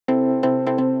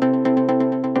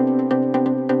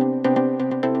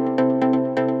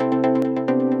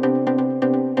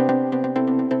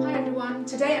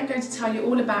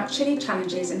all about Chilli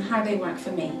challenges and how they work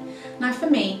for me. Now for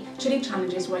me, Chilli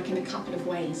challenges work in a couple of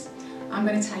ways. I'm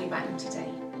going to tell you about them today.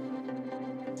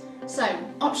 So,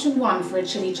 option 1 for a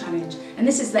Chilli challenge, and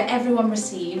this is that everyone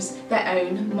receives their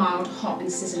own mild, hot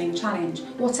and sizzling challenge,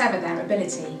 whatever their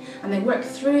ability, and they work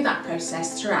through that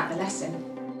process throughout the lesson.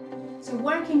 So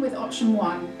working with option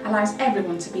 1 allows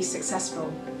everyone to be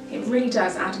successful. It really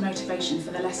does add motivation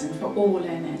for the lesson for all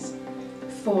learners.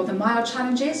 For the mild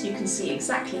challenges, you can see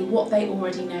exactly what they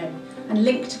already know and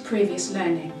link to previous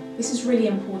learning. This is really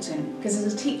important because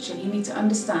as a teacher you need to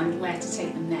understand where to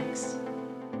take them next.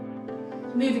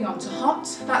 Moving on to hot,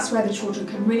 that's where the children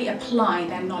can really apply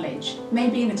their knowledge,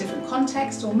 maybe in a different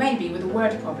context or maybe with a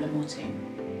word problem or two.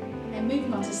 And then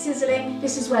moving on to sizzling,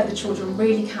 this is where the children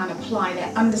really can apply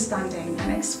their understanding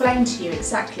and explain to you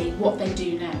exactly what they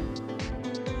do know.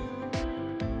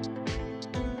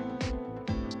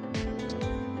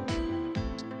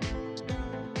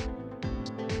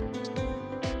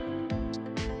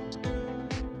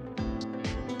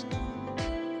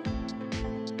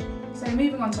 So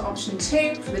moving on to option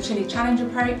 2 for the Chilli challenge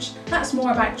approach, that's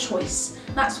more about choice.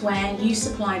 That's where you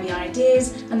supply the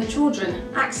ideas and the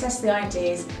children access the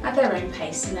ideas at their own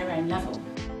pace and their own level.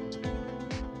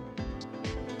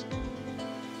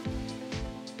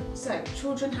 So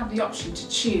children have the option to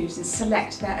choose and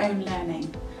select their own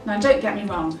learning. Now don't get me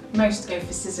wrong, most go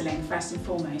for sizzling first and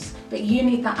foremost, but you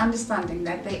need that understanding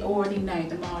that they already know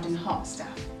the mild and hot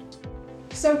stuff.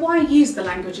 So why use the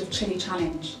language of Chilli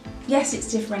challenge? Yes,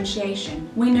 it's differentiation,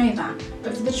 we know that,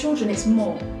 but for the children it's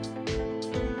more.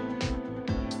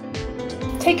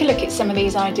 Take a look at some of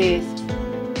these ideas.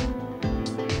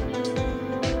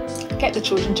 Get the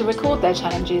children to record their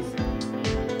challenges.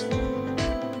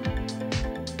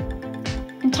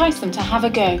 Entice them to have a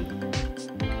go.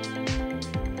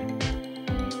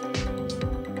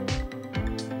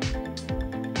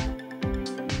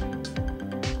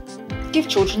 Give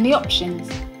children the options.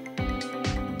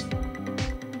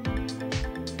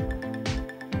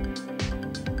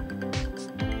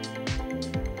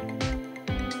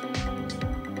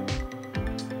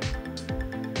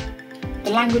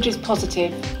 The language is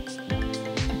positive,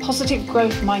 a positive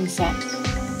growth mindset.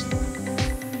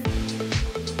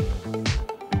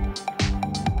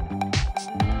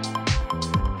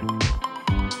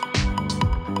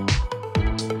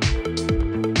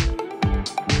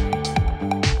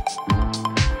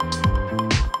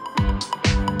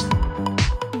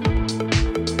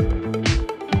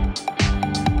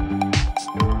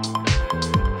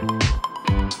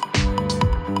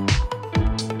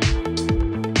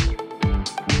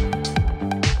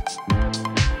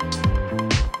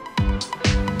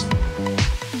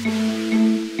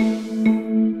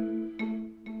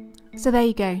 So there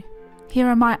you go. Here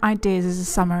are my ideas as a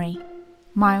summary.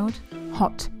 Mild,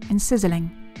 hot and sizzling.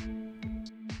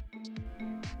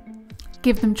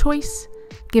 Give them choice,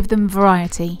 give them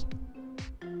variety.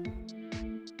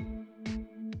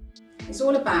 It's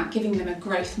all about giving them a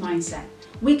growth mindset.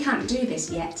 We can't do this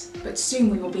yet, but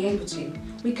soon we will be able to.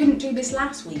 We couldn't do this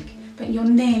last week, but you're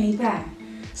nearly there.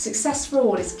 Success for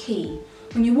all is key.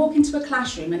 When you walk into a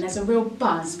classroom and there's a real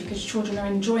buzz because children are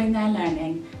enjoying their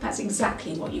learning, that's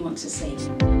exactly what you want to see.